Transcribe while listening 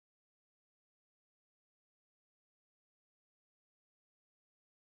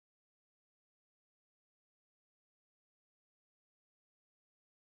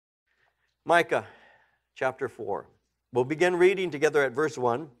Micah chapter 4. We'll begin reading together at verse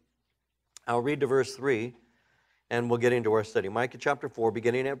 1. I'll read to verse 3, and we'll get into our study. Micah chapter 4,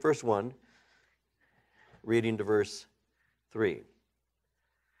 beginning at verse 1, reading to verse 3.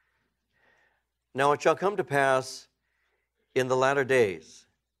 Now it shall come to pass in the latter days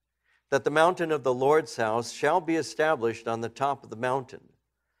that the mountain of the Lord's house shall be established on the top of the mountain,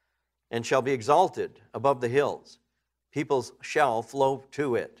 and shall be exalted above the hills. Peoples shall flow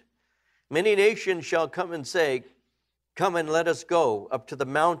to it. Many nations shall come and say, Come and let us go up to the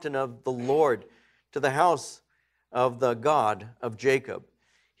mountain of the Lord, to the house of the God of Jacob.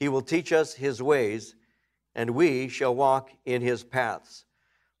 He will teach us his ways, and we shall walk in his paths.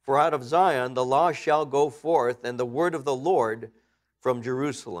 For out of Zion the law shall go forth, and the word of the Lord from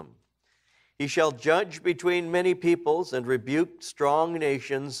Jerusalem. He shall judge between many peoples, and rebuke strong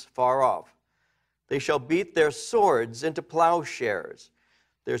nations far off. They shall beat their swords into plowshares,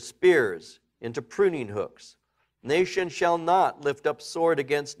 their spears into pruning hooks. Nation shall not lift up sword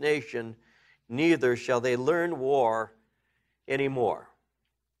against nation, neither shall they learn war anymore.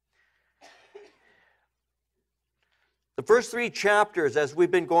 The first 3 chapters, as we've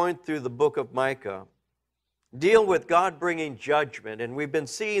been going through the book of Micah, deal with God bringing judgment, and we've been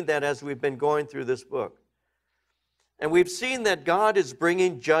seeing that as we've been going through this book. And we've seen that God is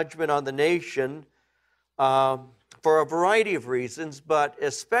bringing judgment on the nation for a variety of reasons, but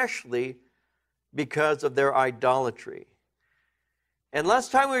especially because of their idolatry. And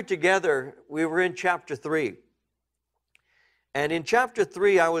last time we were together, we were in chapter 3. And in chapter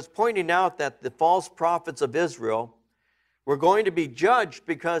 3, I was pointing out that the false prophets of Israel were going to be judged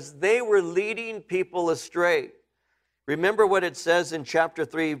because they were leading people astray. Remember what it says in chapter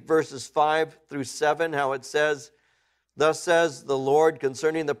 3, verses 5 through 7, how it says, Thus says the Lord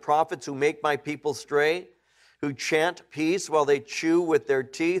concerning the prophets who make my people stray, who chant peace while they chew with their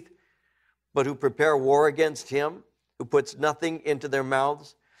teeth, but who prepare war against him, who puts nothing into their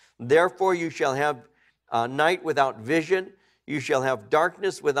mouths. Therefore you shall have night without vision, you shall have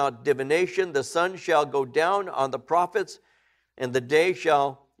darkness without divination. The sun shall go down on the prophets, and the day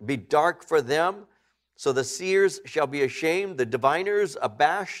shall be dark for them. So the seers shall be ashamed, the diviners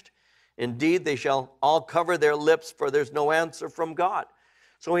abashed. Indeed, they shall all cover their lips, for there's no answer from God.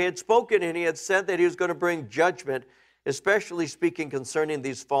 So he had spoken and he had said that he was going to bring judgment, especially speaking concerning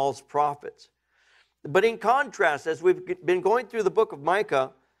these false prophets. But in contrast, as we've been going through the book of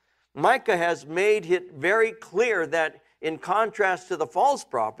Micah, Micah has made it very clear that in contrast to the false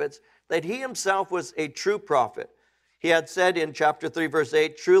prophets, that he himself was a true prophet. He had said in chapter 3, verse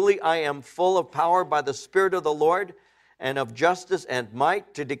 8, Truly I am full of power by the Spirit of the Lord, and of justice and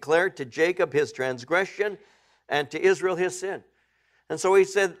might, to declare to Jacob his transgression, and to Israel his sin. And so he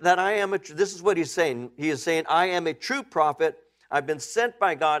said that this is what he's saying. He is saying, I am a true prophet. I've been sent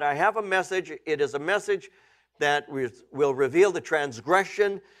by God. I have a message. It is a message that will reveal the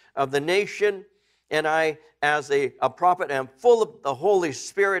transgression of the nation. And I, as a prophet, am full of the Holy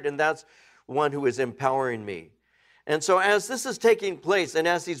Spirit, and that's one who is empowering me. And so as this is taking place, and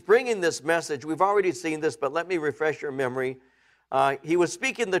as he's bringing this message, we've already seen this, but let me refresh your memory. He was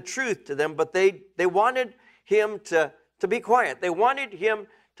speaking the truth to them, but they wanted him to be quiet. They wanted him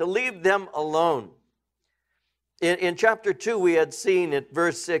to leave them alone. In chapter 2, we had seen at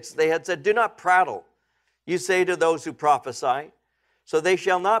verse 6, they had said, Do not prattle, you say to those who prophesy. So they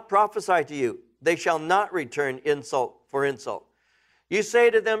shall not prophesy to you. They shall not return insult for insult. You say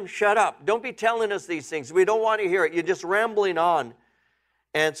to them, shut up. Don't be telling us these things. We don't want to hear it. You're just rambling on.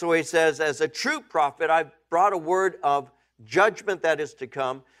 And so he says, as a true prophet, I've brought a word of judgment that is to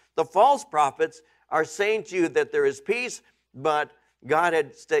come. The false prophets are saying to you that there is peace, but God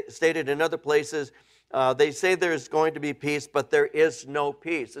had stated in other places, they say there is going to be peace, but there is no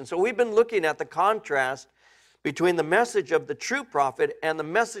peace. And so we've been looking at the contrast between the message of the true prophet and the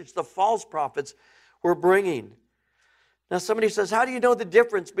message the false prophets were bringing. Now somebody says, how do you know the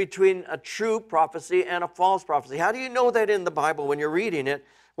difference between a true prophecy and a false prophecy? How do you know that in the Bible when you're reading it,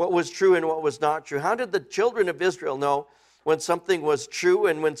 what was true and what was not true? How did the children of Israel know when something was true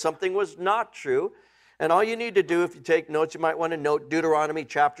and when something was not true? And all you need to do, if you take notes, you might want to note Deuteronomy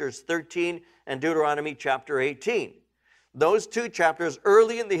chapters 13 and Deuteronomy chapter 18. Those 2 chapters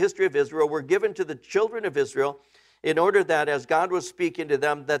early in the history of Israel were given to the children of Israel in order that as God was speaking to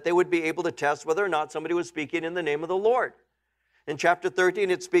them, that they would be able to test whether or not somebody was speaking in the name of the Lord. In chapter 13,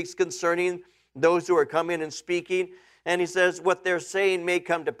 it speaks concerning those who are coming and speaking, and he says what they're saying may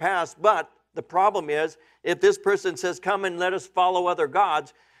come to pass, but the problem is, if this person says, come and let us follow other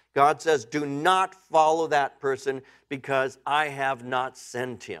gods, God says, do not follow that person because I have not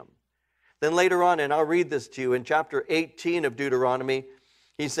sent him. Then later on, and I'll read this to you, in chapter 18 of Deuteronomy,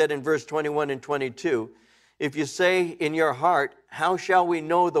 He said in verse 21 and 22, if you say in your heart, how shall we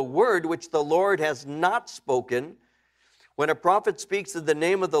know the word which the Lord has not spoken? When a prophet speaks in the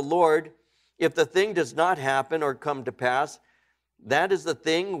name of the Lord, if the thing does not happen or come to pass, that is the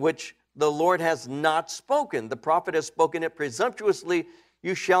thing which the Lord has not spoken. The prophet has spoken it presumptuously.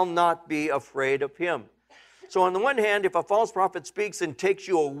 You shall not be afraid of him. So on the one hand, if a false prophet speaks and takes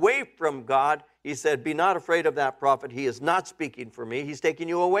you away from God, he said, be not afraid of that prophet. He is not speaking for me. He's taking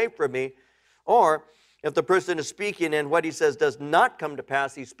you away from me. Or if the person is speaking and what he says does not come to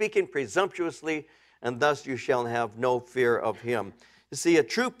pass, he's speaking presumptuously, and thus you shall have no fear of him. You see, a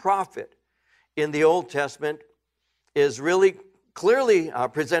true prophet in the Old Testament is really clearly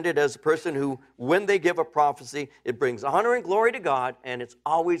presented as a person who, when they give a prophecy, it brings honor and glory to God, and it's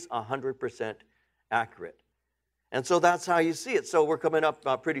always 100% accurate. And so that's how you see it. So we're coming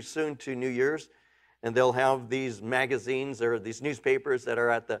up pretty soon to New Year's, and they'll have these magazines or these newspapers that are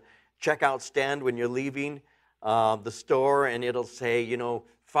at the checkout stand when you're leaving the store, and it'll say,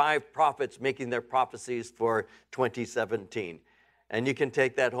 5 prophets making their prophecies for 2017. And you can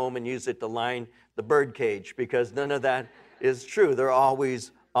take that home and use it to line the bird cage, because none of that is true. They're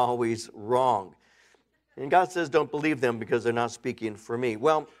always wrong. And God says, don't believe them because they're not speaking for me.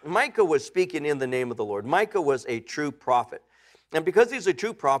 Well, Micah was speaking in the name of the Lord. Micah was a true prophet. And because he's a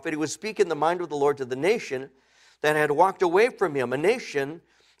true prophet, he was speaking the mind of the Lord to the nation that had walked away from him, a nation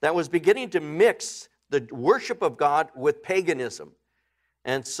that was beginning to mix the worship of God with paganism.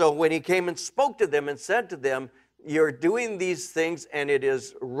 And so when he came and spoke to them and said to them, you're doing these things and it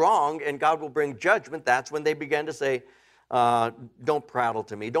is wrong and God will bring judgment, that's when they began to say, don't prattle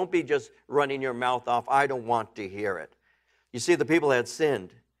to me. Don't be just running your mouth off. I don't want to hear it. You see, the people had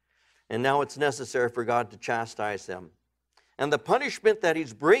sinned, and now it's necessary for God to chastise them. And the punishment that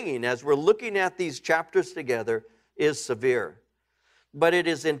he's bringing, as we're looking at these chapters together, is severe. But it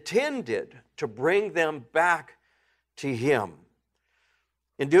is intended to bring them back to him.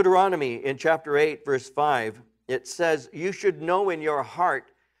 In Deuteronomy, in chapter 8, verse 5, it says, you should know in your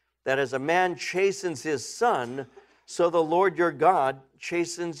heart that as a man chastens his son, so the Lord your God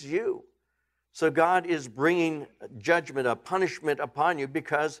chastens you. So God is bringing judgment, a punishment upon you,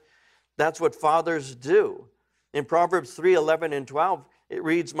 because that's what fathers do. In Proverbs 3:11 and 12, it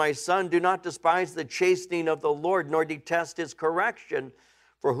reads, my son, do not despise the chastening of the Lord, nor detest his correction.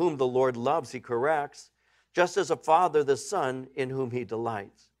 For whom the Lord loves, he corrects, just as a father the son in whom he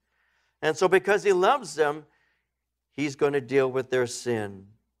delights. And so because he loves them, he's going to deal with their sin.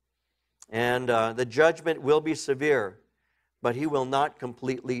 And the judgment will be severe, but he will not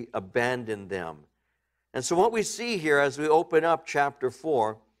completely abandon them. And so what we see here as we open up chapter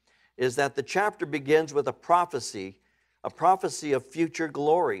 4 is that the chapter begins with a prophecy of future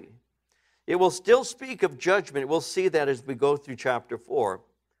glory. It will still speak of judgment. We'll see that as we go through chapter 4.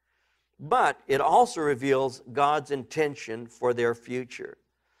 But it also reveals God's intention for their future.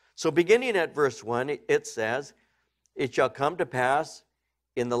 So beginning at verse 1, it says, it shall come to pass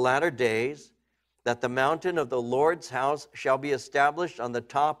in the latter days that the mountain of the Lord's house shall be established on the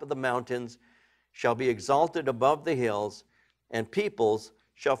top of the mountains, shall be exalted above the hills, and peoples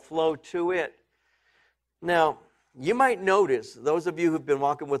shall flow to it. Now, you might notice, those of you who've been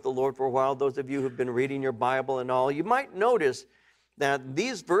walking with the Lord for a while, those of you who've been reading your Bible and all, you might notice that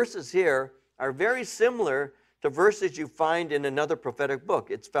these verses here are very similar to verses you find in another prophetic book.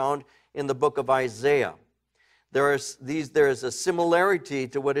 It's found in the book of Isaiah. There is a similarity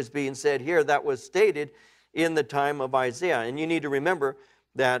to what is being said here that was stated in the time of Isaiah. And you need to remember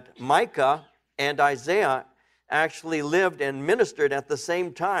that Micah and Isaiah actually lived and ministered at the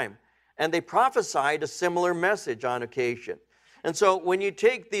same time. And they prophesied a similar message on occasion. And so when you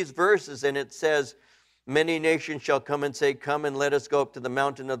take these verses and it says, many nations shall come and say, come and let us go up to the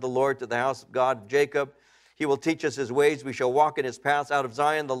mountain of the Lord, to the house of God, Jacob. He will teach us his ways. We shall walk in his paths. Out of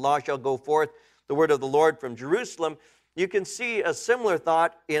Zion the law shall go forth, the word of the Lord from Jerusalem. You can see a similar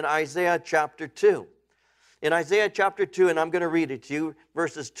thought in Isaiah chapter 2. In Isaiah chapter 2, and I'm going to read it to you,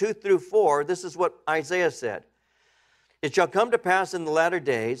 verses 2 through 4, this is what Isaiah said. It shall come to pass in the latter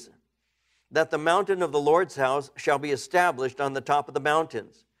days that the mountain of the Lord's house shall be established on the top of the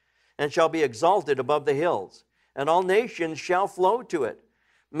mountains, and shall be exalted above the hills, and all nations shall flow to it.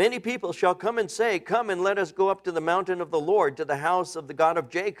 Many people shall come and say, come and let us go up to the mountain of the Lord, to the house of the God of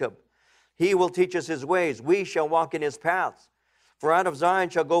Jacob. He will teach us his ways. We shall walk in his paths. For out of Zion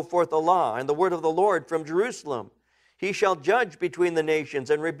shall go forth the law, and the word of the Lord from Jerusalem. He shall judge between the nations,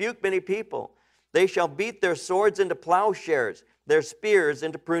 and rebuke many people. They shall beat their swords into plowshares, their spears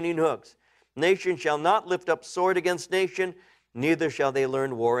into pruning hooks. Nation shall not lift up sword against nation, neither shall they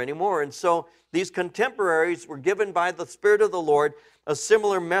learn war anymore. And so these contemporaries were given by the Spirit of the Lord a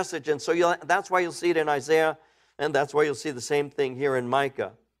similar message. And so that's why you'll see it in Isaiah, and that's why you'll see the same thing here in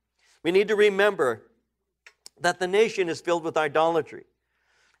Micah. We need to remember that the nation is filled with idolatry.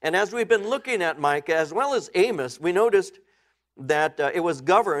 And as we've been looking at Micah, as well as Amos, we noticed that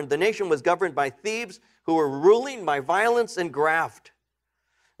the nation was governed by thieves who were ruling by violence and graft.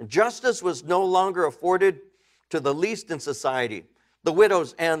 And justice was no longer afforded to the least in society, the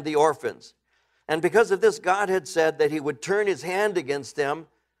widows and the orphans. And because of this, God had said that he would turn his hand against them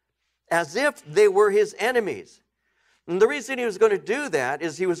as if they were his enemies. And the reason he was going to do that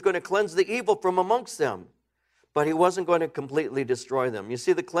is he was going to cleanse the evil from amongst them. But he wasn't going to completely destroy them. You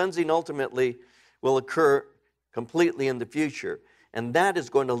see, the cleansing ultimately will occur completely in the future. And that is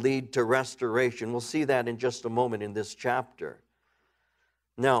going to lead to restoration. We'll see that in just a moment in this chapter.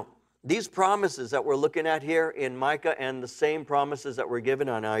 Now, these promises that we're looking at here in Micah and the same promises that were given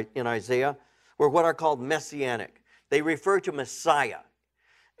in Isaiah were what are called messianic. They refer to Messiah.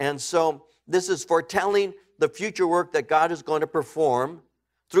 And so this is foretelling the future work that God is going to perform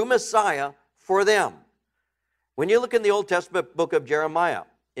through Messiah for them. When you look in the Old Testament book of Jeremiah,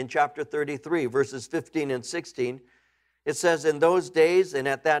 in chapter 33, verses 15 and 16, it says, "In those days and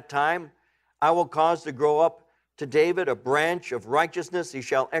at that time, I will cause to grow up to David a branch of righteousness. He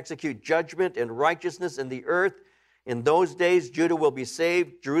shall execute judgment and righteousness in the earth. In those days, Judah will be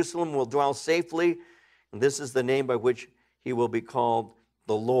saved, Jerusalem will dwell safely, and this is the name by which he will be called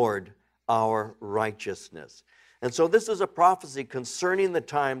the Lord, our righteousness." And so this is a prophecy concerning the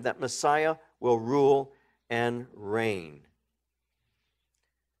time that Messiah will rule and reign.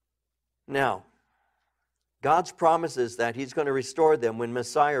 Now, God's promise is that he's going to restore them when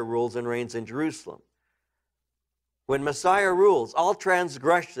Messiah rules and reigns in Jerusalem. When Messiah rules, all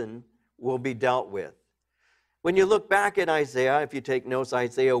transgression will be dealt with. When you look back at Isaiah, if you take notes,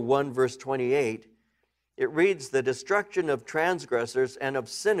 Isaiah 1 verse 28, it reads, "The destruction of transgressors and of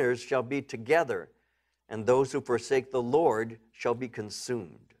sinners shall be together, and those who forsake the Lord shall be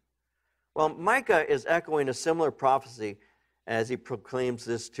consumed." Well, Micah is echoing a similar prophecy as he proclaims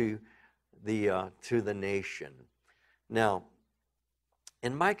this to the nation. Now,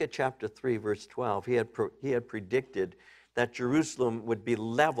 in Micah chapter 3, verse 12, he had predicted that Jerusalem would be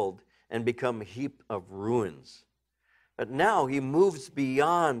leveled and become a heap of ruins. But now he moves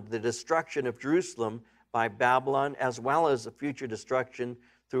beyond the destruction of Jerusalem by Babylon, as well as the future destruction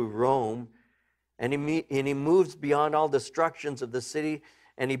through Rome. And he moves beyond all destructions of the city,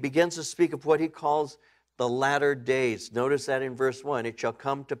 and he begins to speak of what he calls the latter days. Notice that in verse 1, "It shall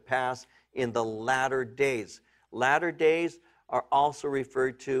come to pass in the latter days." Latter days are also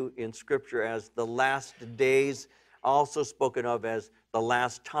referred to in Scripture as the last days, also spoken of as the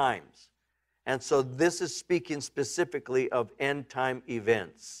last times. And so this is speaking specifically of end-time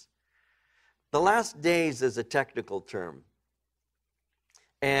events. The last days is a technical term.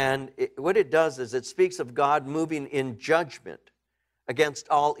 And what it does is it speaks of God moving in judgment against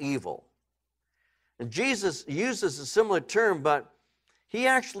all evil. And Jesus uses a similar term, but he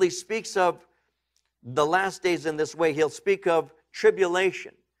actually speaks of the last days in this way. He'll speak of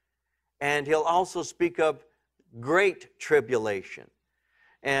tribulation, and he'll also speak of great tribulation.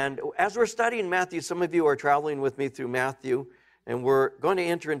 And as we're studying Matthew, some of you are traveling with me through Matthew, and we're going to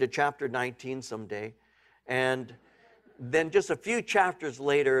enter into chapter 19 someday. And then just a few chapters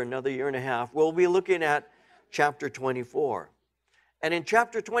later, another year and a half, we'll be looking at chapter 24. And in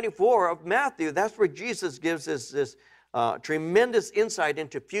chapter 24 of Matthew, that's where Jesus gives us this tremendous insight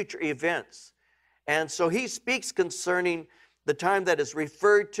into future events. And so he speaks concerning the time that is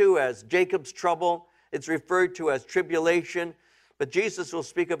referred to as Jacob's trouble. It's referred to as tribulation. But Jesus will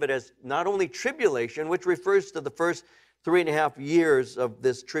speak of it as not only tribulation, which refers to the first 3.5 years of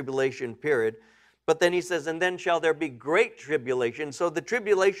this tribulation period, but then he says, "And then shall there be great tribulation." So the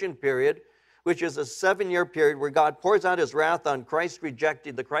tribulation period, which is a 7-year period where God pours out his wrath on the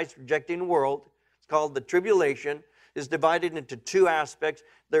Christ-rejecting world, it's called the tribulation, is divided into two aspects.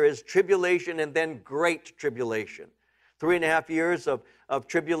 There is tribulation and then great tribulation. 3.5 years of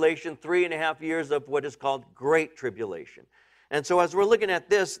tribulation, 3.5 years of what is called great tribulation. And so as we're looking at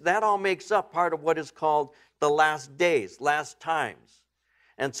this, that all makes up part of what is called the last days, last times.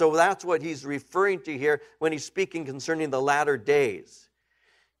 And so that's what he's referring to here when he's speaking concerning the latter days.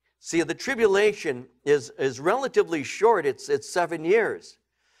 See, the tribulation is relatively short. It's 7 years.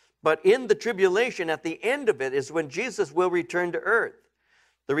 But in the tribulation, at the end of it, is when Jesus will return to earth.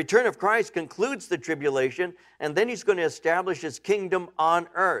 The return of Christ concludes the tribulation, and then he's going to establish his kingdom on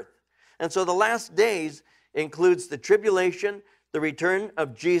earth. And so the last days includes the tribulation, the return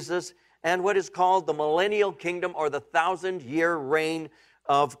of Jesus, and what is called the millennial kingdom, or the 1,000-year reign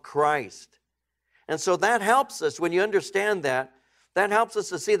of Christ. And so that helps us when you understand that That helps us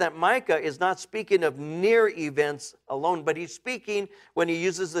to see that Micah is not speaking of near events alone, but he's speaking, when he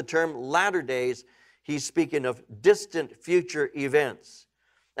uses the term latter days, he's speaking of distant future events.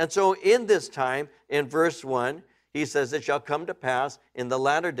 And so in this time, in verse 1, he says, "It shall come to pass in the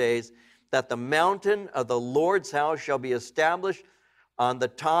latter days that the mountain of the Lord's house shall be established on the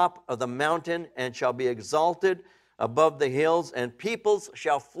top of the mountain and shall be exalted above the hills, and peoples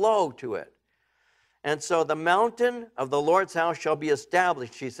shall flow to it." And so the mountain of the Lord's house shall be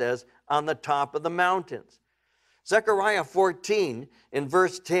established, he says, on the top of the mountains. Zechariah 14 in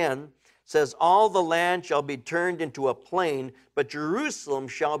verse 10 says, "All the land shall be turned into a plain, but Jerusalem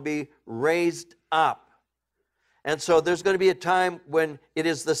shall be raised up." And so there's going to be a time when it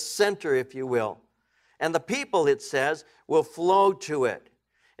is the center, if you will. And the people, it says, will flow to it.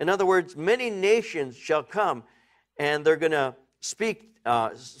 In other words, many nations shall come, and they're going to speak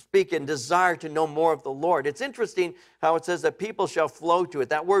and desire to know more of the Lord. It's interesting how it says that people shall flow to it.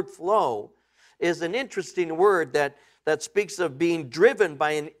 That word flow is an interesting word that speaks of being driven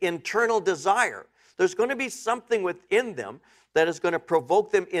by an internal desire. There's going to be something within them that is going to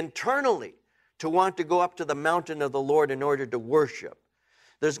provoke them internally to want to go up to the mountain of the Lord in order to worship.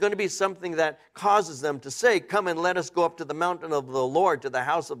 There's going to be something that causes them to say, "Come and let us go up to the mountain of the Lord, to the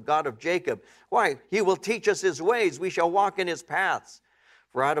house of God of Jacob. Why? He will teach us his ways. We shall walk in his paths.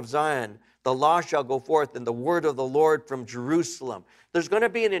 For out of Zion the law shall go forth, and the word of the Lord from Jerusalem." There's going to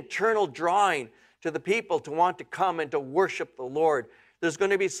be an internal drawing to the people to want to come and to worship the Lord. There's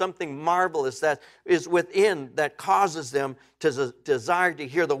going to be something marvelous that is within that causes them to desire to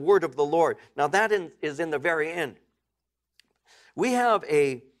hear the word of the Lord. Now that is in the very end. We have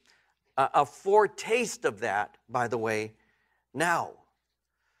a foretaste of that, by the way, now.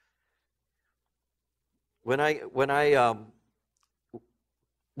 When I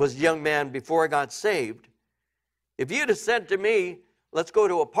was a young man before I got saved, if you'd have said to me, "Let's go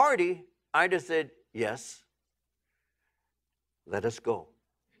to a party," I'd have said, "Yes, let us go."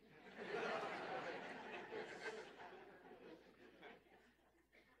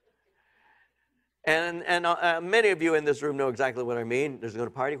 And many of you in this room know exactly what I mean. There's going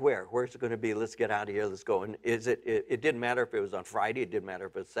to party where? Where's it going to be? Let's get out of here. Let's go. And it didn't matter if it was on Friday. It didn't matter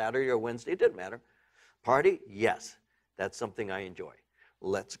if it was Saturday or Wednesday. It didn't matter. Party? Yes. That's something I enjoy.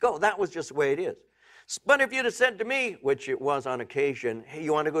 Let's go. That was just the way it is. But if you'd have said to me, which it was on occasion, "Hey,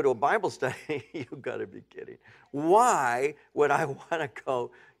 you want to go to a Bible study?" You've got to be kidding. Why would I want to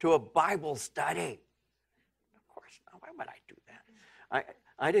go to a Bible study? Of course not. Why would I do that?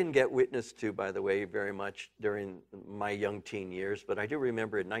 I didn't get witnessed to, by the way, very much during my young teen years, but I do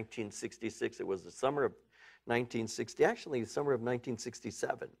remember in 1966, it was the summer of 1960, actually the summer of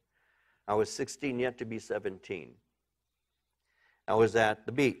 1967. I was 16 yet to be 17. I was at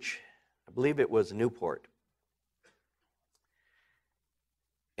the beach. I believe it was Newport.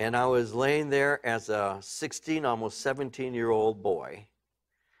 And I was laying there as a 16, almost 17-year-old boy.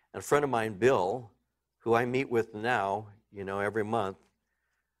 And a friend of mine, Bill, who I meet with now, every month,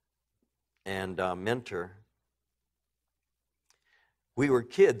 and mentor, we were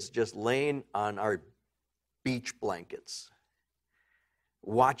kids just laying on our beach blankets,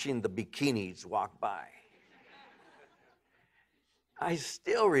 watching the bikinis walk by. I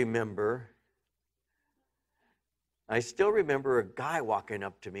still remember a guy walking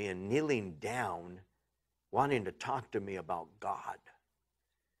up to me and kneeling down, wanting to talk to me about God.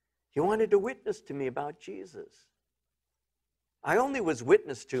 He wanted to witness to me about Jesus. I only was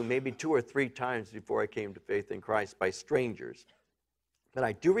witnessed to maybe 2 or 3 times before I came to faith in Christ by strangers. But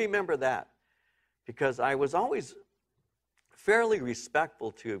I do remember that because I was always fairly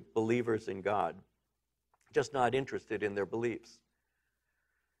respectful to believers in God, just not interested in their beliefs.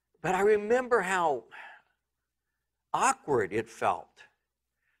 But I remember how awkward it felt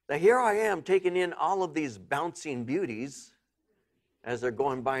that here I am taking in all of these bouncing beauties as they're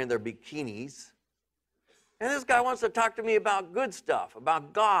going by in their bikinis. And this guy wants to talk to me about good stuff,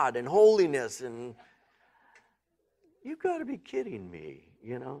 about God and holiness. And you've got to be kidding me,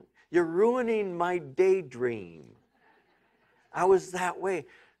 You're ruining my daydream. I was that way.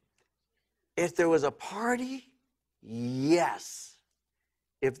 If there was a party, yes.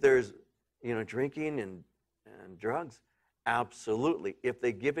 If there's, drinking and drugs, absolutely. If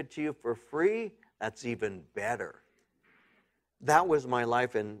they give it to you for free, that's even better. That was my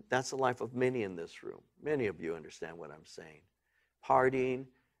life, and that's the life of many in this room. Many of you understand what I'm saying. Partying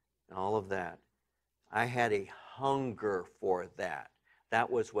and all of that. I had a hunger for that. That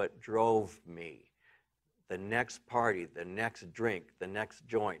was what drove me. The next party, the next drink, the next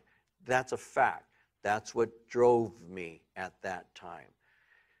joint. That's a fact. That's what drove me at that time.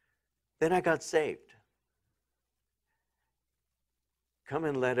 Then I got saved. come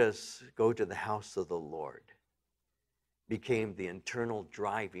and let us go to the house of the Lord became the internal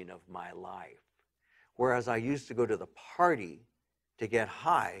driving of my life. Whereas I used to go to the party to get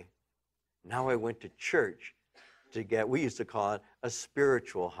high, now I went to church to get, we used to call it a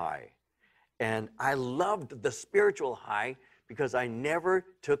spiritual high. And I loved the spiritual high because I never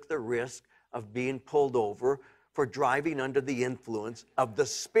took the risk of being pulled over for driving under the influence of the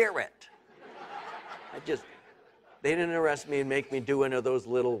Spirit. They didn't arrest me and make me do one of those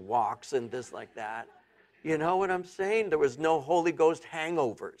little walks and this like that. You know what I'm saying? There was no Holy Ghost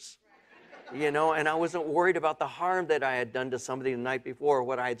hangovers. And I wasn't worried about the harm that I had done to somebody the night before, or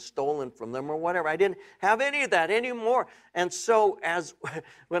what I had stolen from them or whatever. I didn't have any of that anymore. And so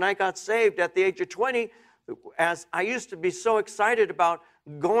when I got saved at the age of 20, as I used to be so excited about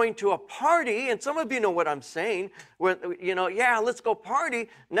going to a party, and some of you know what I'm saying, when, yeah, let's go party.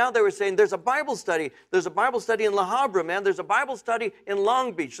 Now they were saying there's a Bible study. There's a Bible study in La Habra, man. There's a Bible study in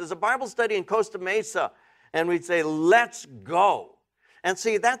Long Beach. There's a Bible study in Costa Mesa. And we'd say, let's go. And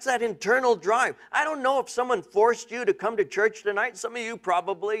see, that's that internal drive. I don't know if someone forced you to come to church tonight. Some of you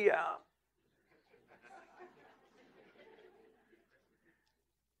probably, yeah.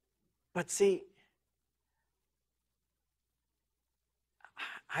 But see,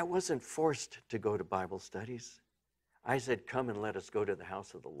 I wasn't forced to go to Bible studies. I said, come and let us go to the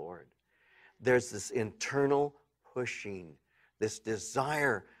house of the Lord. There's this internal pushing, this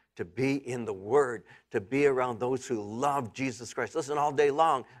desire to be in the Word, to be around those who love Jesus Christ. Listen, all day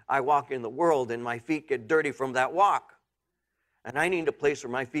long, I walk in the world and my feet get dirty from that walk. And I need a place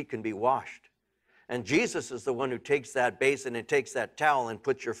where my feet can be washed. And Jesus is the one who takes that basin and takes that towel and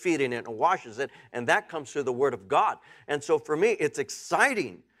puts your feet in it and washes it. And that comes through the Word of God. And so for me, it's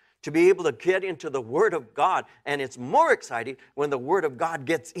exciting to be able to get into the Word of God. And it's more exciting when the Word of God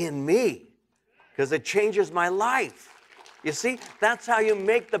gets in me, because it changes my life. You see, that's how you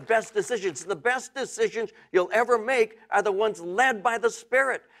make the best decisions. The best decisions you'll ever make are the ones led by the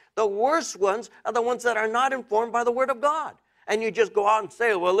Spirit. The worst ones are the ones that are not informed by the Word of God. And you just go out and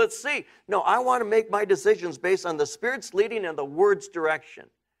say, well, let's see. No, I want to make my decisions based on the Spirit's leading and the Word's direction.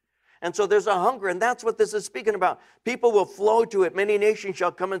 And so there's a hunger, and that's what this is speaking about. People will flow to it. Many nations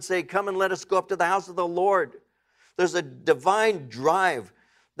shall come and say, come and let us go up to the house of the Lord. There's a divine drive,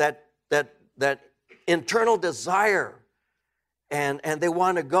 that internal desire. And they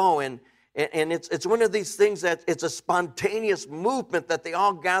want to go, and it's one of these things that it's a spontaneous movement that they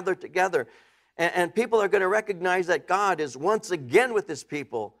all gather together. And people are going to recognize that God is once again with His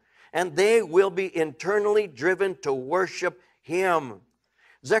people, and they will be internally driven to worship Him.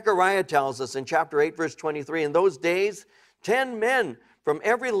 Zechariah tells us in chapter 8, verse 23, in those days, 10 men from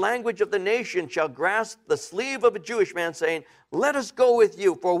every language of the nation shall grasp the sleeve of a Jewish man, saying, let us go with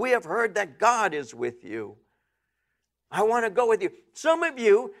you, for we have heard that God is with you. I want to go with you. Some of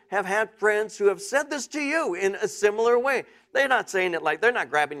you have had friends who have said this to you in a similar way. They're not saying it like, they're not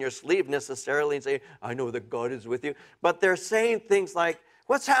grabbing your sleeve necessarily and saying, I know that God is with you. But they're saying things like,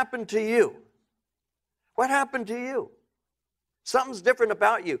 what's happened to you? What happened to you? Something's different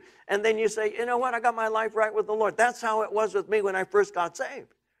about you. And then you say, you know what? I got my life right with the Lord. That's how it was with me when I first got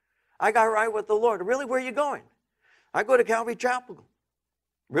saved. I got right with the Lord. Really? Where are you going? I go to Calvary Chapel.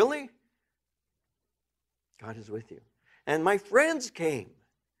 Really? God is with you. And my friends came.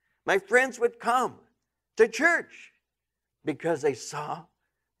 My friends would come to church because they saw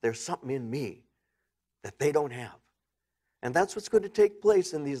there's something in me that they don't have. And that's what's going to take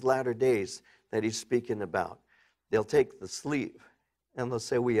place in these latter days that he's speaking about. They'll take the sleeve and they'll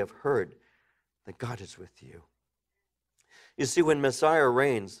say, we have heard that God is with you. You see, when Messiah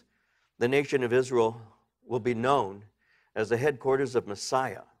reigns, the nation of Israel will be known as the headquarters of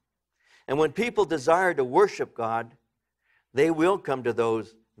Messiah. And when people desire to worship God, they will come to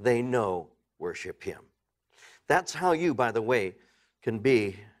those they know worship Him. That's how you, by the way, can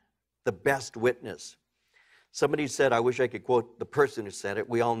be the best witness. Somebody said, I wish I could quote the person who said it.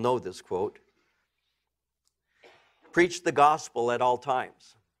 We all know this quote. Preach the gospel at all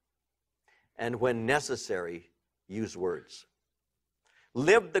times, and when necessary, use words.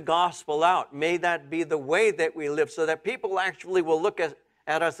 Live the gospel out. May that be the way that we live, so that people actually will look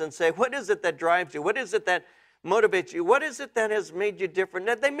at us and say, what is it that drives you? What is it that motivates you? What is it that has made you different?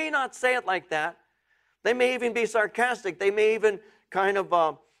 Now, they may not say it like that. They may even be sarcastic. They may even kind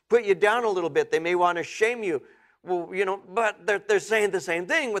of put you down a little bit. They may want to shame you. Well, but they're saying the same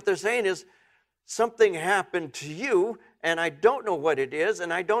thing. What they're saying is, something happened to you, and I don't know what it is,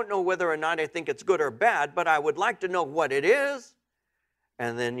 and I don't know whether or not I think it's good or bad, but I would like to know what it is.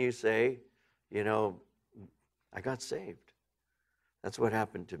 And then you say, I got saved. That's what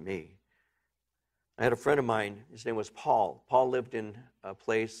happened to me. I had a friend of mine, his name was Paul. Paul lived in a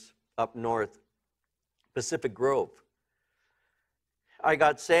place up north, Pacific Grove. I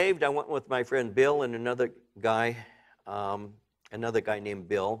got saved. I went with my friend Bill and another guy named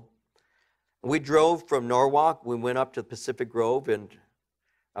Bill. We drove from Norwalk. We went up to Pacific Grove, and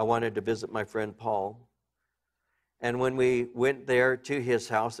I wanted to visit my friend Paul. And when we went there to his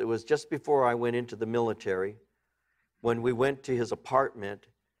house, it was just before I went into the military. When we went to his apartment,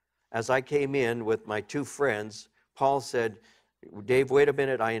 as I came in with my two friends, Paul said, "Dave, wait a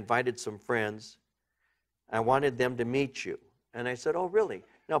minute. I invited some friends. I wanted them to meet you." And I said, "Oh, really?"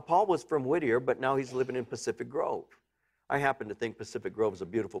 Now, Paul was from Whittier, but now he's living in Pacific Grove. I happen to think Pacific Grove is a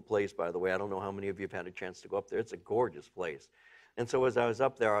beautiful place, by the way. I don't know how many of you have had a chance to go up there. It's a gorgeous place. And so as I was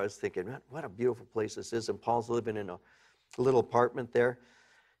up there, I was thinking, "Man, what a beautiful place this is." And Paul's living in a little apartment there.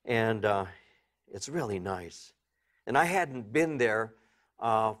 And it's really nice. And I hadn't been there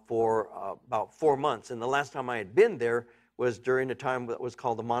for about 4 months. And the last time I had been there was during a time that was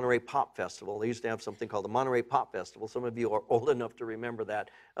called the Monterey Pop Festival. They used to have something called the Monterey Pop Festival. Some of you are old enough to remember that.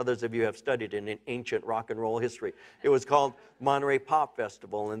 Others of you have studied in ancient rock and roll history. It was called Monterey Pop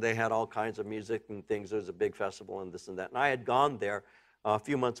Festival, and they had all kinds of music and things. It was a big festival and this and that. And I had gone there a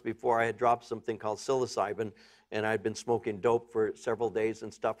few months before. I had dropped something called psilocybin, and I had been smoking dope for several days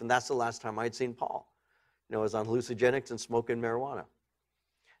and stuff. And that's the last time I'd seen Paul. I was on hallucinogenics and smoking marijuana.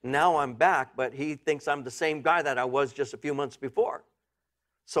 Now I'm back, but he thinks I'm the same guy that I was just a few months before.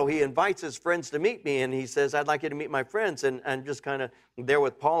 So he invites his friends to meet me, and he says, "I'd like you to meet my friends." And I'm just kind of there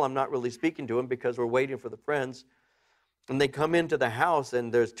with Paul. I'm not really speaking to him because we're waiting for the friends. And they come into the house,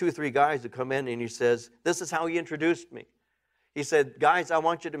 and there's 2 or 3 guys who come in, and he says, this is how he introduced me. He said, "Guys, I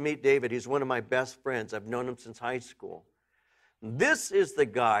want you to meet David. He's one of my best friends. I've known him since high school. This is the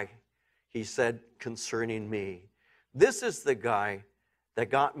guy," he said, "concerning me. This is the guy that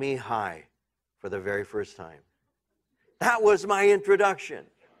got me high for the very first time." That was my introduction.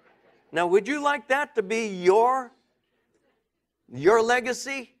 Now, would you like that to be your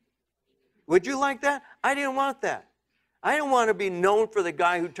legacy? Would you like that? I didn't want that. I didn't want to be known for the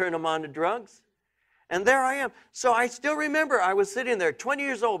guy who turned him on to drugs. And there I am. So I still remember I was sitting there, 20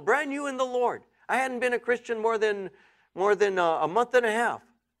 years old, brand new in the Lord. I hadn't been a Christian more than a month and a half.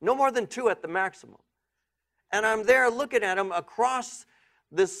 No more than 2 at the maximum. And I'm there looking at him across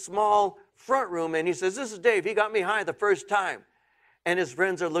this small front room, and he says, "This is Dave. He got me high the first time." And his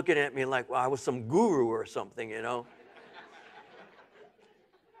friends are looking at me like, well, I was some guru or something,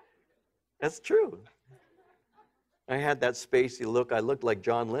 That's true. I had that spacey look. I looked like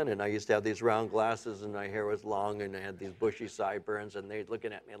John Lennon. I used to have these round glasses, and my hair was long, and I had these bushy sideburns, and they were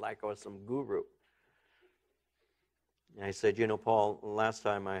looking at me like I was some guru. And I said, "Paul, last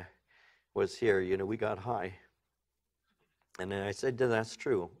time I was here, we got high." And then I said, "That's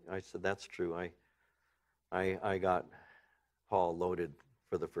true." I said, "That's true. I got Paul loaded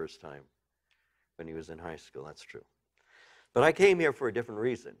for the first time when he was in high school. That's true. But I came here for a different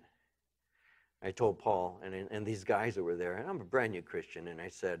reason." I told Paul and these guys that were there, and I'm a brand new Christian, and I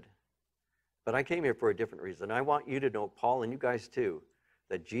said, "But I came here for a different reason. I want you to know, Paul, and you guys too,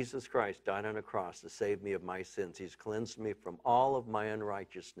 that Jesus Christ died on a cross to save me of my sins. He's cleansed me from all of my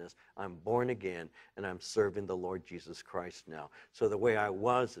unrighteousness. I'm born again, and I'm serving the Lord Jesus Christ now. So the way I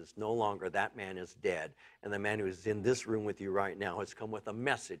was is no longer. That man is dead. And the man who is in this room with you right now has come with a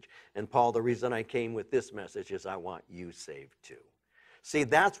message. And Paul, the reason I came with this message is I want you saved too." See,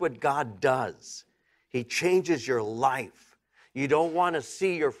 that's what God does. He changes your life. You don't want to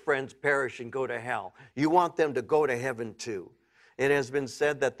see your friends perish and go to hell. You want them to go to heaven too. It has been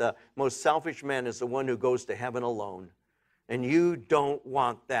said that the most selfish man is the one who goes to heaven alone. And you don't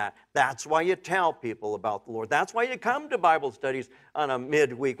want that. That's why you tell people about the Lord. That's why you come to Bible studies on a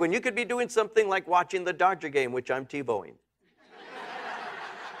midweek when you could be doing something like watching the Dodger game, which I'm TiVoing.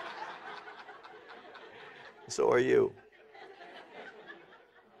 So are you.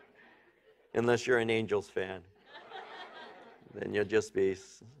 Unless you're an Angels fan. Then you'll just be,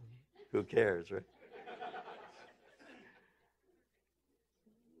 who cares, right?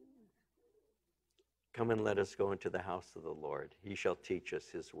 Come and let us go into the house of the Lord. He shall teach us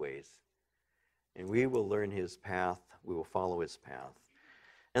his ways. And we will learn his path. We will follow his path.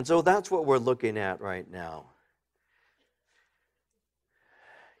 And so that's what we're looking at right now.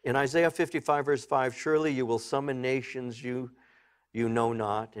 In Isaiah 55, verse 5, "Surely you will summon nations you know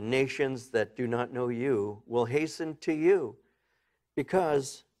not, and nations that do not know you will hasten to you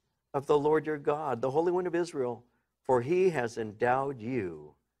because of the Lord your God, the Holy One of Israel, for he has endowed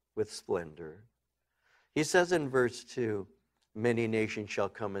you with splendor." He says in verse 2, "Many nations shall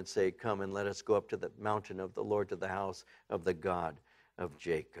come and say, 'Come and let us go up to the mountain of the Lord, to the house of the God of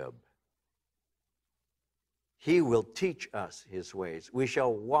Jacob.'" He will teach us his ways. We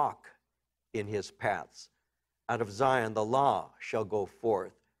shall walk in his paths. Out of Zion the law shall go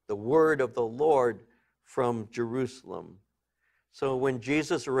forth, the word of the Lord from Jerusalem. So when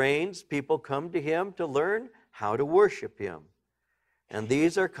Jesus reigns, people come to him to learn how to worship him. And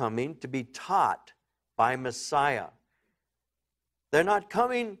these are coming to be taught by Messiah. They're not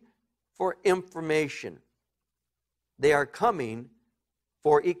coming for information. They are coming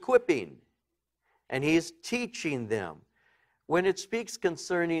for equipping. And he's teaching them. When it speaks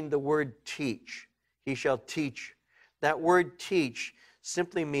concerning the word teach, he shall teach. That word teach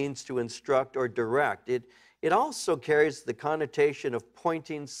simply means to instruct or direct. It also carries the connotation of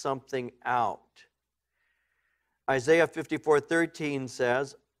pointing something out. Isaiah 54:13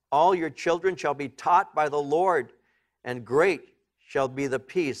 says, all your children shall be taught by the Lord, and great shall be the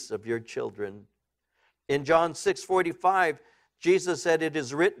peace of your children. In John 6:45, Jesus said, it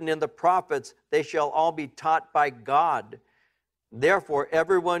is written in the prophets, they shall all be taught by God. Therefore,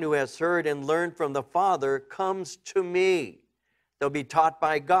 everyone who has heard and learned from the Father comes to me. They'll be taught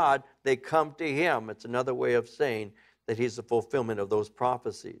by God. They come to him. It's another way of saying that he's the fulfillment of those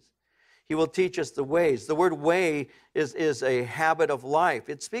prophecies. He will teach us the ways. The word way is a habit of life.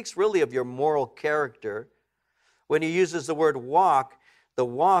 It speaks really of your moral character. When he uses the word walk, the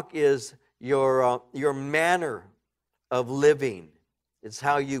walk is your manner of living. It's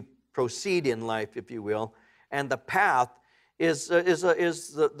how you proceed in life, if you will. And the path is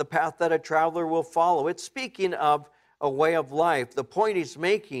the path that a traveler will follow. It's speaking of a way of life. The point he's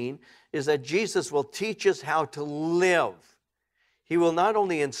making is that Jesus will teach us how to live. He will not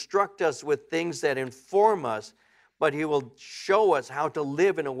only instruct us with things that inform us, but he will show us how to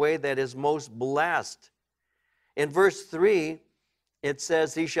live in a way that is most blessed. In verse 3, it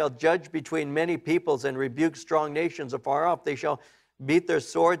says, he shall judge between many peoples and rebuke strong nations afar off. They shall beat their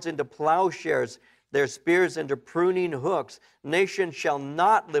swords into plowshares, their spears into pruning hooks. Nation shall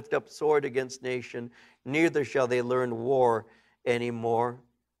not lift up sword against nation, neither shall they learn war anymore.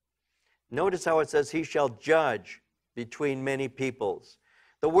 Notice how it says, he shall judge between many peoples.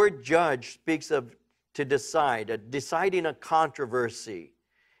 The word judge speaks of to decide, deciding a controversy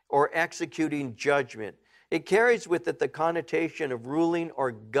or executing judgment. It carries with it the connotation of ruling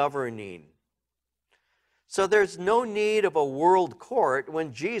or governing. So there's no need of a world court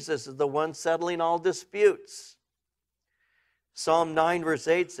when Jesus is the one settling all disputes. Psalm 9 verse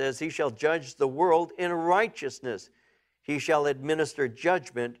 8 says, he shall judge the world in righteousness. He shall administer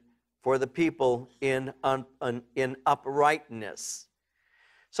judgment for the people in uprightness.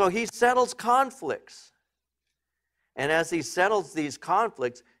 So he settles conflicts. And as he settles these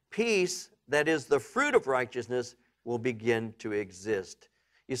conflicts, peace, that is the fruit of righteousness, will begin to exist.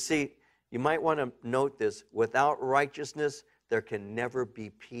 You see, you might want to note this. Without righteousness, there can never be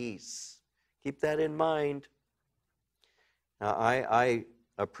peace. Keep that in mind. Now, I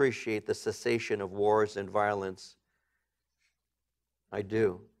appreciate the cessation of wars and violence. I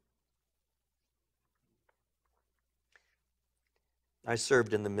do. I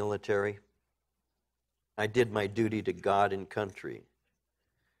served in the military. I did my duty to God and country.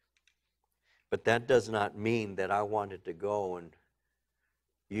 But that does not mean that I wanted to go and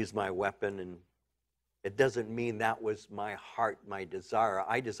use my weapon, and it doesn't mean that was my heart, my desire.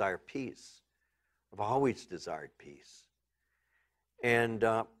 I desire peace. I've always desired peace. And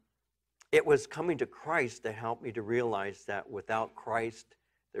it was coming to Christ that helped me to realize that without Christ,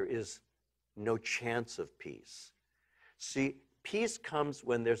 there is no chance of peace. See, peace comes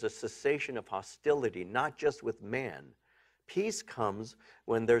when there's a cessation of hostility, not just with man. Peace comes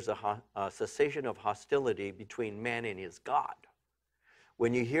when there's a cessation of hostility between man and his God.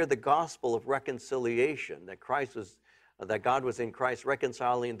 When you hear the gospel of reconciliation, that God was in Christ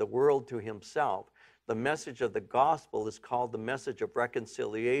reconciling the world to himself, the message of the gospel is called the message of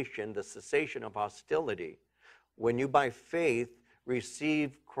reconciliation, the cessation of hostility. When you by faith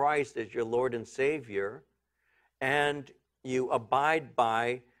receive Christ as your Lord and Savior, and you abide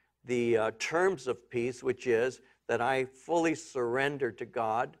by the terms of peace, which is that I fully surrender to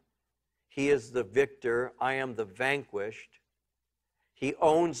God. He is the victor. I am the vanquished. He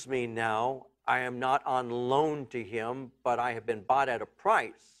owns me now. I am not on loan to him, but I have been bought at a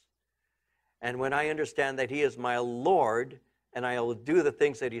price. And when I understand that he is my Lord, and I will do the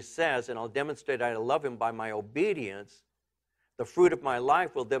things that he says, and I'll demonstrate I love him by my obedience, the fruit of my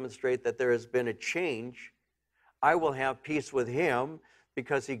life will demonstrate that there has been a change. I will have peace with him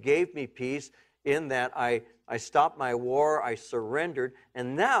because he gave me peace in that I stopped my war, I surrendered,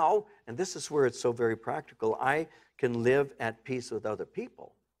 and now, and this is where it's so very practical, I can live at peace with other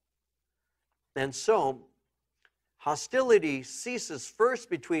people. And so, hostility ceases first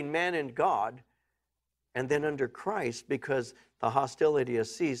between man and God, And then under Christ, because the hostility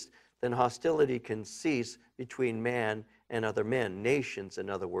has ceased, then hostility can cease between man and other men. Nations, in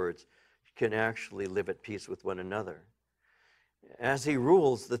other words, can actually live at peace with one another. As he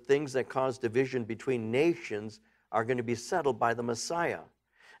rules, the things that cause division between nations are going to be settled by the Messiah.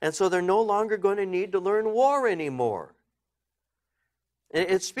 And so they're no longer going to need to learn war anymore.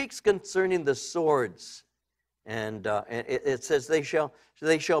 It speaks concerning the swords. And it says they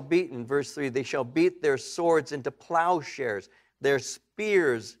shall beat, in verse 3, they shall beat their swords into plowshares, their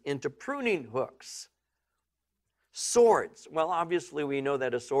spears into pruning hooks. Swords. Well, obviously we know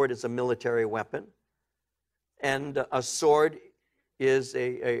that a sword is a military weapon. And a sword is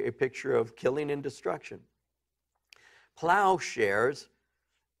a picture of killing and destruction. Plowshares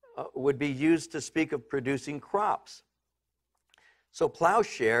would be used to speak of producing crops. So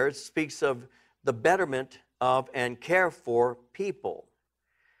plowshares speaks of the betterment of and care for people.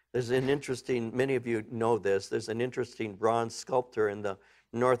 There's an interesting, many of you know this, there's an interesting bronze sculpture in the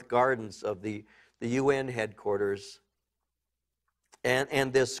North Gardens of the UN headquarters.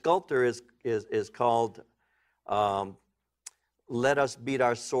 And this sculpture is called Let Us Beat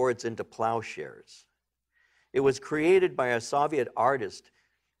Our Swords into Plowshares. It was created by a Soviet artist,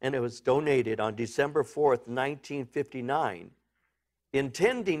 and it was donated on December 4th, 1959,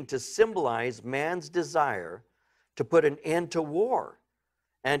 intending to symbolize man's desire to put an end to war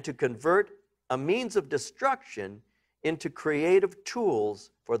and to convert a means of destruction into creative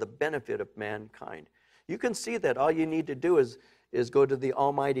tools for the benefit of mankind. You can see that. All you need to do is go to the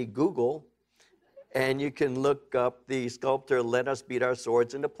almighty Google, and you can look up the sculptor, Let Us Beat Our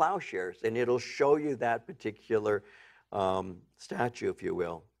Swords into Plowshares, and it'll show you that particular statue, if you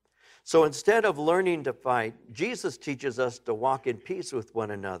will. So instead of learning to fight, Jesus teaches us to walk in peace with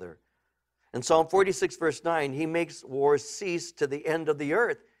one another. In Psalm 46, verse 9, he makes wars cease to the end of the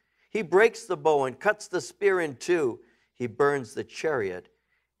earth. He breaks the bow and cuts the spear in two. He burns the chariot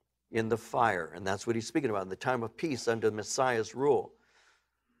in the fire. And that's what he's speaking about in the time of peace under the Messiah's rule.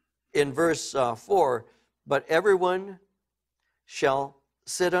 In verse 4, but everyone shall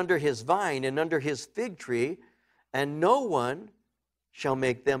sit under his vine and under his fig tree, and no one shall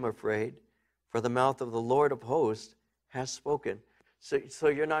make them afraid, for the mouth of the Lord of hosts has spoken. So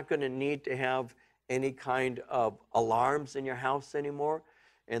you're not going to need to have any kind of alarms in your house anymore,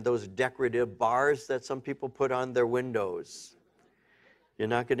 and those decorative bars that some people put on their windows. You're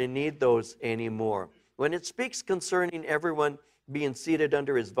not going to need those anymore. When it speaks concerning everyone being seated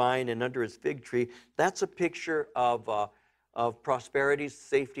under his vine and under his fig tree, that's a picture of prosperity,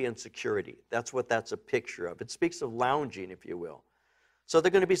 safety, and security. That's what that's a picture of. It speaks of lounging, if you will. So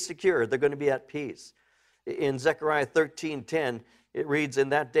they're going to be secure. They're going to be at peace. In Zechariah 13:10, it reads, in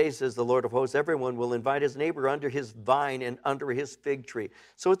that day, says the Lord of hosts, everyone will invite his neighbor under his vine and under his fig tree.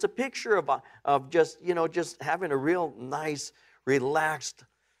 So it's a picture of just having a real nice, relaxed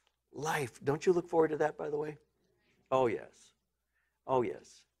life. Don't you look forward to that, by the way? Oh, yes. Oh,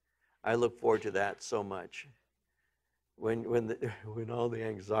 yes. I look forward to that so much. When all the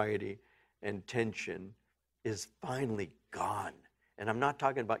anxiety and tension is finally gone. And I'm not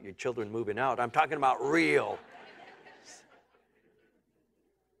talking about your children moving out. I'm talking about real.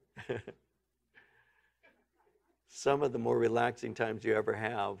 Some of the more relaxing times you ever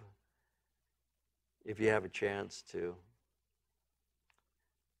have, if you have a chance to,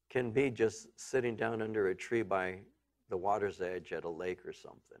 can be just sitting down under a tree by the water's edge at a lake or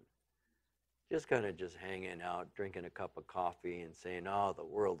something. Just kind of just hanging out, drinking a cup of coffee and saying, oh, the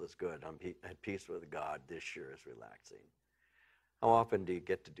world is good. I'm at peace with God. This sure is relaxing. How often do you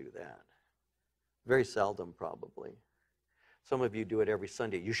get to do that? Very seldom, probably. Some of you do it every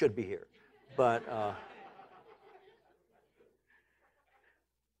Sunday. You should be here. But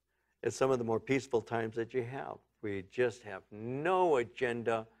it's some of the more peaceful times that you have. We just have no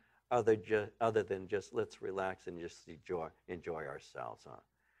agenda other than just let's relax and just enjoy ourselves. Huh?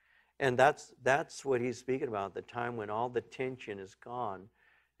 And that's what he's speaking about, the time when all the tension is gone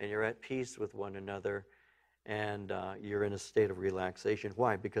and you're at peace with one another and you're in a state of relaxation.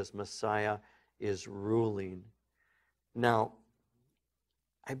 Why? Because Messiah is ruling. Now,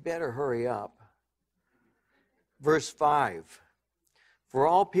 I better hurry up. Verse 5, for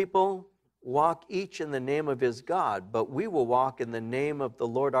all people walk each in the name of his God, but we will walk in the name of the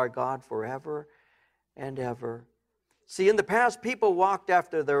Lord our God forever and ever. See, in the past, people walked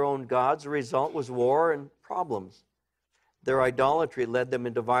after their own gods. The result was war and problems. Their idolatry led them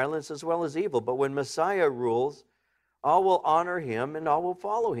into violence as well as evil. But when Messiah rules, all will honor him and all will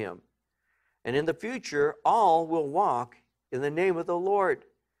follow him. And in the future, all will walk in the name of the Lord.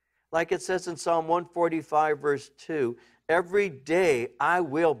 Like it says in Psalm 145, verse 2, every day I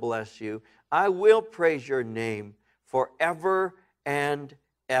will bless you. I will praise your name forever and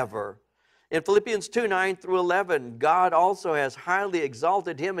ever. In Philippians 2, 9 through 11, God also has highly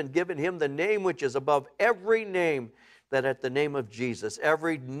exalted him and given him the name which is above every name, that at the name of Jesus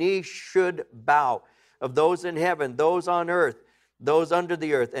every knee should bow, of those in heaven, those on earth, those under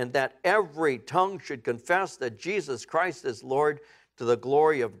the earth, and that every tongue should confess that Jesus Christ is Lord, to the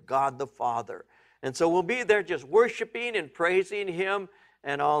glory of God the Father. And so we'll be there just worshiping and praising him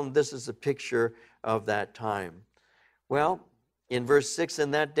and all. And this is a picture of that time. Well, in verse 6,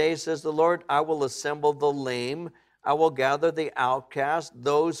 in that day, says the Lord, I will assemble the lame, I will gather the outcast,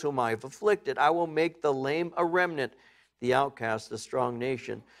 those whom I have afflicted. I will make the lame a remnant, the outcast a strong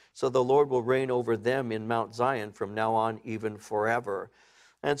nation. So the Lord will reign over them in Mount Zion from now on, even forever.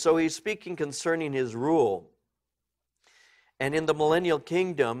 And so he's speaking concerning his rule. And in the millennial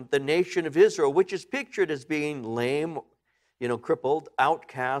kingdom, the nation of Israel, which is pictured as being lame, crippled,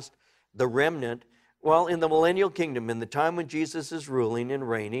 outcast, the remnant. Well, in the millennial kingdom, in the time when Jesus is ruling and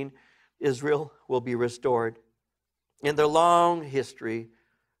reigning, Israel will be restored. In their long history,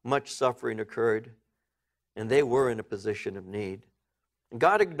 much suffering occurred, and they were in a position of need. And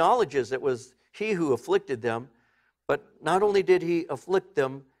God acknowledges it was he who afflicted them, but not only did he afflict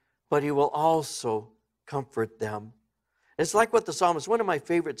them, but he will also comfort them. It's like what the psalmist, one of my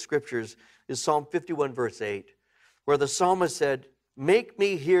favorite scriptures is Psalm 51, verse 8, where the psalmist said, make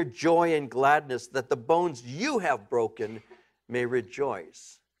me hear joy and gladness, that the bones you have broken may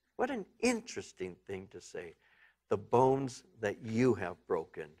rejoice. What an interesting thing to say. The bones that you have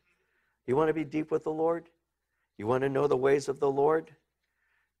broken. You want to be deep with the Lord? You want to know the ways of the Lord?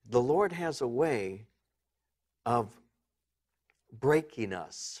 The Lord has a way of breaking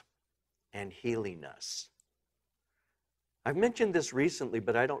us and healing us. I've mentioned this recently,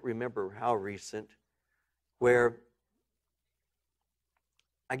 but I don't remember how recent, where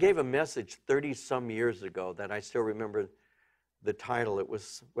I gave a message 30-some years ago that I still remember the title. It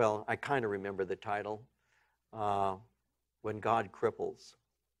was, well, I kind of remember the title, When God Cripples.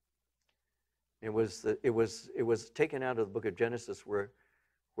 It was taken out of the book of Genesis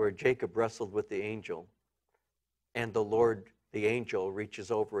where Jacob wrestled with the angel, and the angel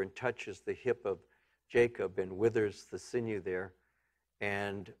reaches over and touches the hip of Jacob and withers the sinew there.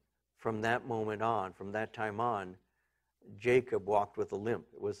 And from that moment on, from that time on, Jacob walked with a limp.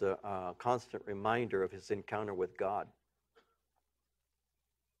 It was a constant reminder of his encounter with God.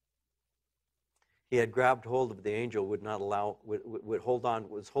 He had grabbed hold of the angel, would not allow, would hold on,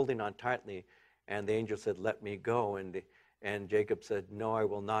 was holding on tightly, and the angel said, let me go. And Jacob said, no, I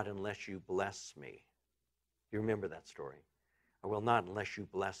will not unless you bless me. You remember that story. I will not unless you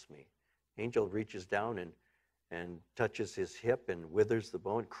bless me. The angel reaches down and touches his hip and withers the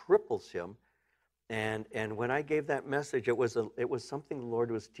bone, cripples him. And when I gave that message, it was something the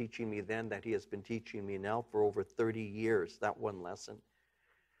Lord was teaching me then that he has been teaching me now for over 30 years, that one lesson.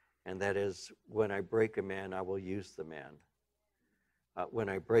 And that is, when I break a man, I will use the man. When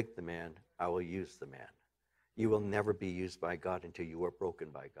I break the man, I will use the man. You will never be used by God until you are broken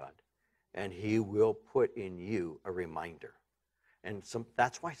by God. And he will put in you a reminder. And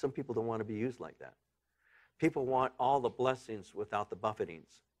that's why some people don't want to be used like that. People want all the blessings without the buffetings.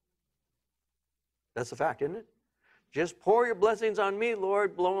 That's a fact, isn't it? Just pour your blessings on me,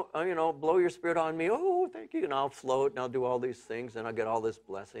 Lord. Blow your spirit on me. Oh, thank you. And I'll float and I'll do all these things and I'll get all this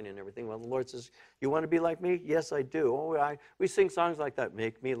blessing and everything. Well, the Lord says, you want to be like me? Yes, I do. Oh, we sing songs like that.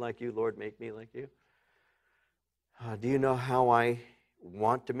 Make me like you, Lord. Make me like you. Do you know how I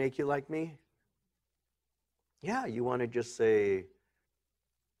want to make you like me? Yeah, you want to just say,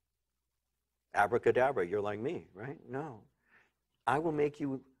 abracadabra, you're like me, right? No. I will make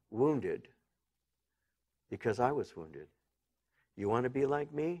you wounded because I was wounded. You want to be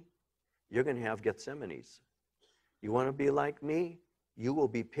like me? You're going to have Gethsemanes. You want to be like me? You will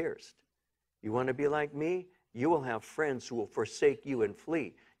be pierced. You want to be like me? You will have friends who will forsake you and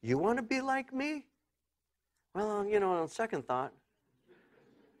flee. You want to be like me? Well, on second thought.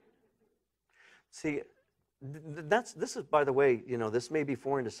 See, this is, by the way, this may be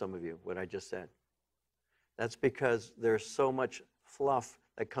foreign to some of you, what I just said. That's because there's so much fluff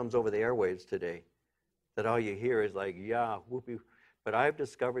that comes over the airwaves today that all you hear is like, yeah, whoopee. But I've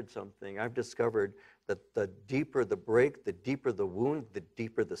discovered something. I've discovered that the deeper the break, the deeper the wound, the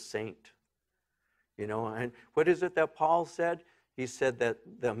deeper the saint. And what is it that Paul said? He said that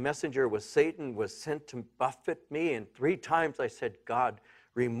the messenger was Satan, was sent to buffet me, and 3 times I said, God,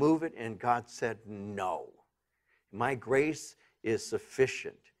 remove it, and God said, no. My grace is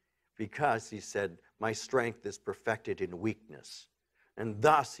sufficient because, he said, my strength is perfected in weakness. And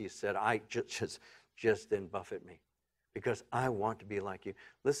thus, he said, I just then buffet me. because I want to be like you.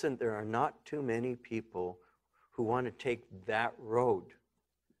 Listen, there are not too many people who want to take that road,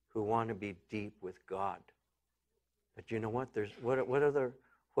 who want to be deep with God. But you know what? What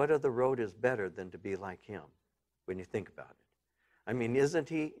other road is better than to be like him when you think about it? I mean, isn't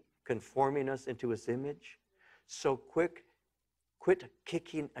he conforming us into his image? So quit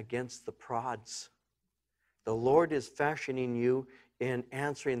kicking against the prods. The Lord is fashioning you in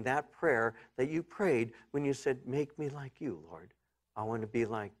answering that prayer that you prayed when you said, make me like you, Lord. I want to be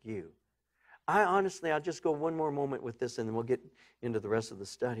like you. I'll just go one more moment with this and then we'll get into the rest of the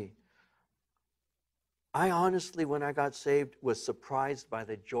study. I honestly, when I got saved, was surprised by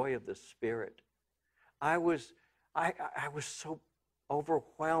the joy of the Spirit. I was so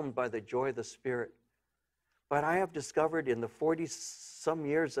overwhelmed by the joy of the Spirit. But I have discovered in the 40-some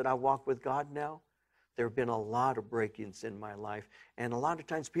years that I walk with God now, there have been a lot of breakings in my life. And a lot of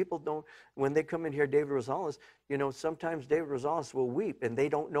times people don't, when they come in here, David Rosales, sometimes David Rosales will weep and they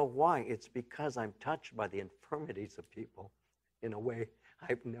don't know why. It's because I'm touched by the infirmities of people in a way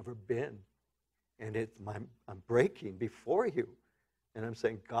I've never been. And I'm breaking before you. And I'm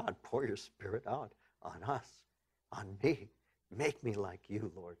saying, God, pour your Spirit out on us, on me. Make me like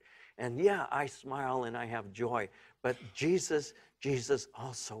you, Lord. And yeah, I smile and I have joy. But Jesus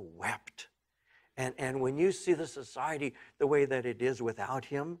also wept. And when you see the society the way that it is without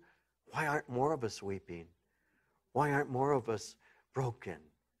him, why aren't more of us weeping? Why aren't more of us broken?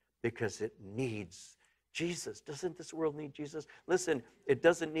 Because it needs Jesus. Doesn't this world need Jesus? Listen, it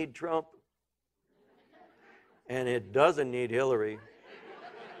doesn't need Trump. And it doesn't need Hillary.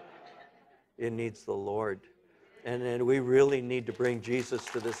 It needs the Lord. And we really need to bring Jesus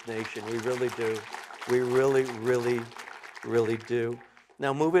to this nation. We really do. We really, really, really do.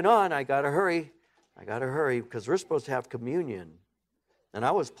 Now, moving on, I got to hurry because we're supposed to have communion. And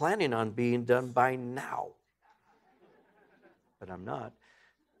I was planning on being done by now. But I'm not.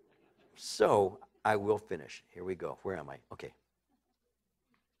 So I will finish. Here we go. Where am I? Okay.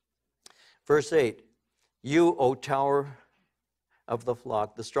 Verse 8. You, O tower of the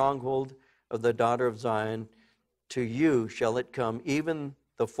flock, the stronghold of the daughter of Zion, to you shall it come, even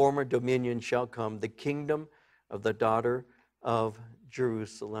the former dominion shall come, the kingdom of the daughter of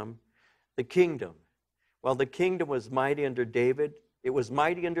Jerusalem. The kingdom. Well, the kingdom was mighty under David. It was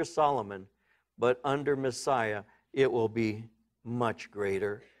mighty under Solomon. But under Messiah, it will be much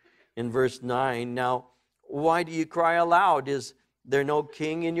greater. In verse 9, now, why do you cry aloud? Is there no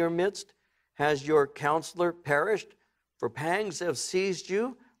king in your midst? Has your counselor perished? For pangs have seized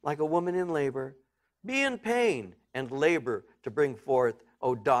you like a woman in labor. Be in pain and labor to bring forth,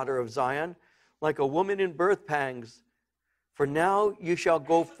 O daughter of Zion, like a woman in birth pangs. For now you shall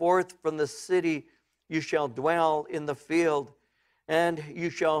go forth from the city, you shall dwell in the field, and you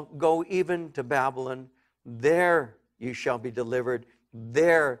shall go even to Babylon. There you shall be delivered.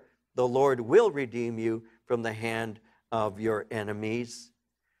 There the Lord will redeem you from the hand of your enemies.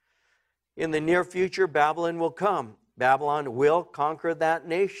 In the near future, Babylon will come. Babylon will conquer that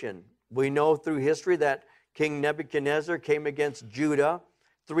nation. We know through history that King Nebuchadnezzar came against Judah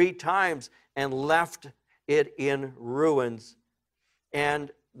 3 times and left it in ruins.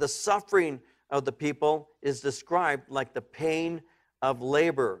 And the suffering of the people is described like the pain of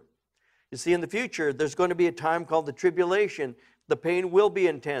labor. You see, in the future, there's going to be a time called the tribulation. The pain will be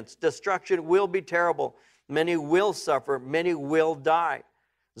intense. Destruction will be terrible. Many will suffer. Many will die.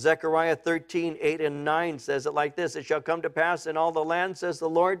 Zechariah 13, 8 and 9 says it like this. It shall come to pass in all the land, says the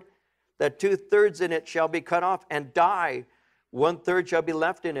Lord, that 2/3 in it shall be cut off and die. 1/3 shall be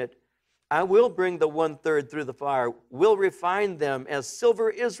left in it. I will bring the 1/3 through the fire, will refine them as silver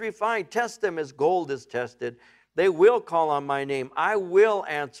is refined, test them as gold is tested. They will call on my name. I will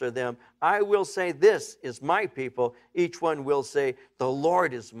answer them. I will say, this is my people. Each one will say, the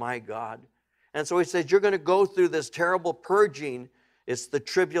Lord is my God. And so he says, you're going to go through this terrible purging. It's the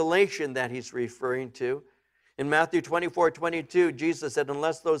tribulation that he's referring to. In Matthew 24:22, Jesus said,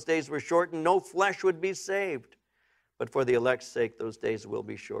 unless those days were shortened, no flesh would be saved. But for the elect's sake, those days will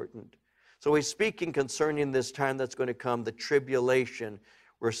be shortened. So he's speaking concerning this time that's going to come, the tribulation,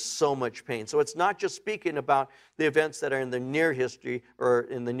 where so much pain. So it's not just speaking about the events that are in the near history or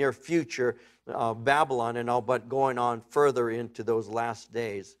in the near future, Babylon and all, but going on further into those last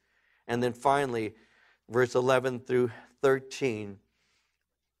days. And then finally, verse 11 through 13.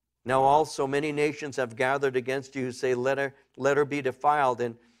 Now also many nations have gathered against you who say, let her be defiled,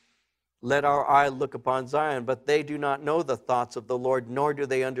 and let our eye look upon Zion. But they do not know the thoughts of the Lord, nor do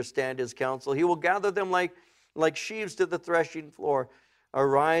they understand his counsel. He will gather them like sheaves to the threshing floor.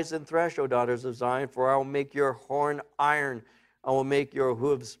 Arise and thresh, O daughters of Zion, for I will make your horn iron. I will make your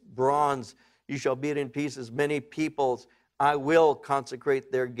hooves bronze. you shall beat in pieces many peoples. I will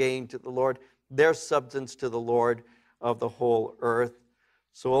consecrate their gain to the Lord, their substance to the Lord of the whole earth.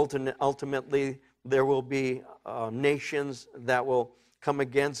 So ultimately, there will be nations that will come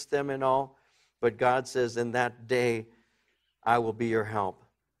against them and all. But God says, in that day, I will be your help.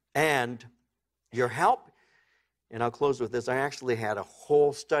 And your help, and I'll close with this. I actually had a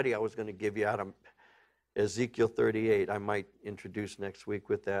whole study I was going to give you out of Ezekiel 38. I might introduce next week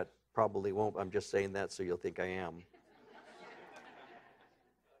with that. Probably won't. I'm just saying that so you'll think I am.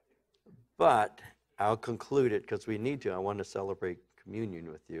 But I'll conclude it because we need to. I want to celebrate communion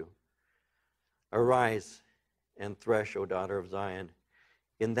with you. Arise and thresh, O daughter of Zion.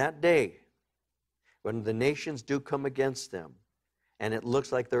 In that day, when the nations do come against them, and it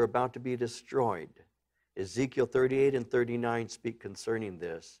looks like they're about to be destroyed, Ezekiel 38 and 39 speak concerning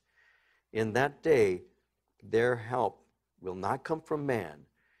this. In that day, their help will not come from man.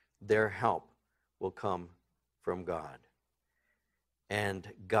 Their help will come from God. And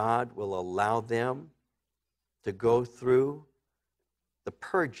God will allow them to go through the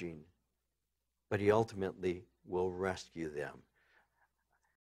purging, but he ultimately will rescue them.